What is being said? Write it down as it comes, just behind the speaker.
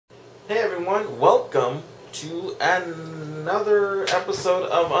Hey everyone, welcome to another episode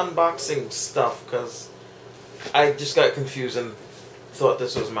of unboxing stuff, because I just got confused and thought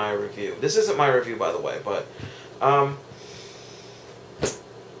this was my review. This isn't my review, by the way, but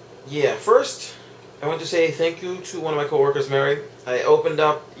yeah, first I want to say thank you to one of my coworkers, Mary. I opened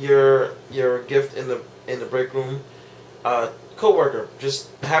up your gift in the break room. Coworker just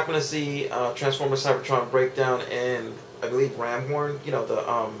happened to see Transformers Cybertron breakdown and I believe Ramhorn, you know, the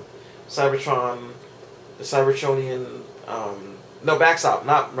Cybertron, the Cybertronian, no, Backstop,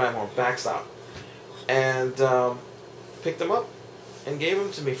 not Ramhorn, Backstop, and picked them up and gave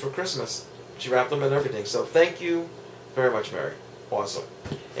them to me for Christmas. She wrapped them and everything. So thank you very much, Mary. Awesome.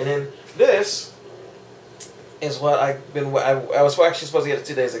 And then this is what I was actually supposed to get it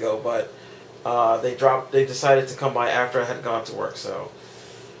 2 days ago, but they decided to come by after I had gone to work. So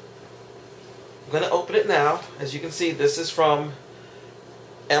I'm gonna open it now. As you can see, this is from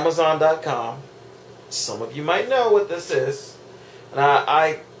Amazon.com. Some of you might know what this is. And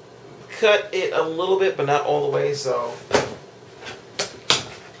I cut it a little bit, but not all the way, so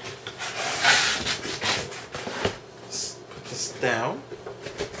let's put this down.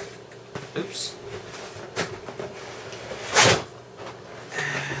 Oops.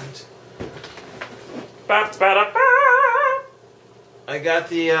 And I got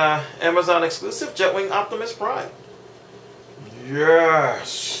the Amazon exclusive Jetwing Optimus Prime.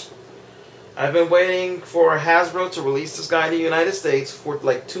 Yes! I've been waiting for Hasbro to release this guy in the United States for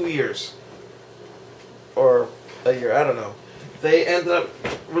like 2 years. Or a year, I don't know. They ended up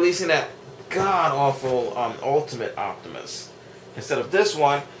releasing that god-awful Ultimate Optimus. Instead of this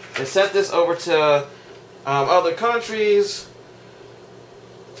one, they sent this over to other countries.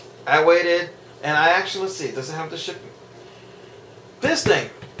 I waited, and I actually, let's see, does it have the shipping? This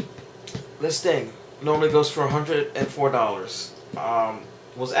thing normally goes for $104.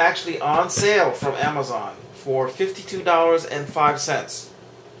 Was actually on sale from Amazon for $52.05.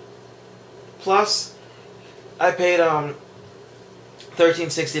 Plus, I paid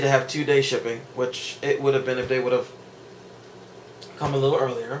 $13.60 to have 2-day shipping, which it would have been if they would have come a little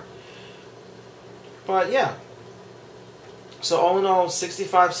earlier. But yeah. So all in all,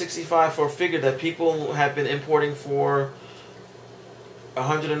 $65.65 for a figure that people have been importing for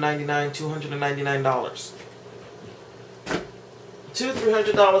 $199, $299.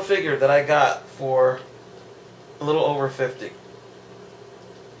 $200-$300 figure that I got for a little over $50.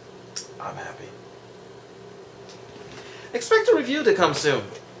 I'm happy. Expect a review to come soon.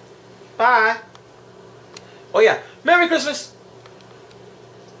 Bye. Oh yeah, Merry Christmas.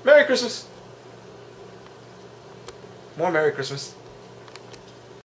 Merry Christmas. More Merry Christmas.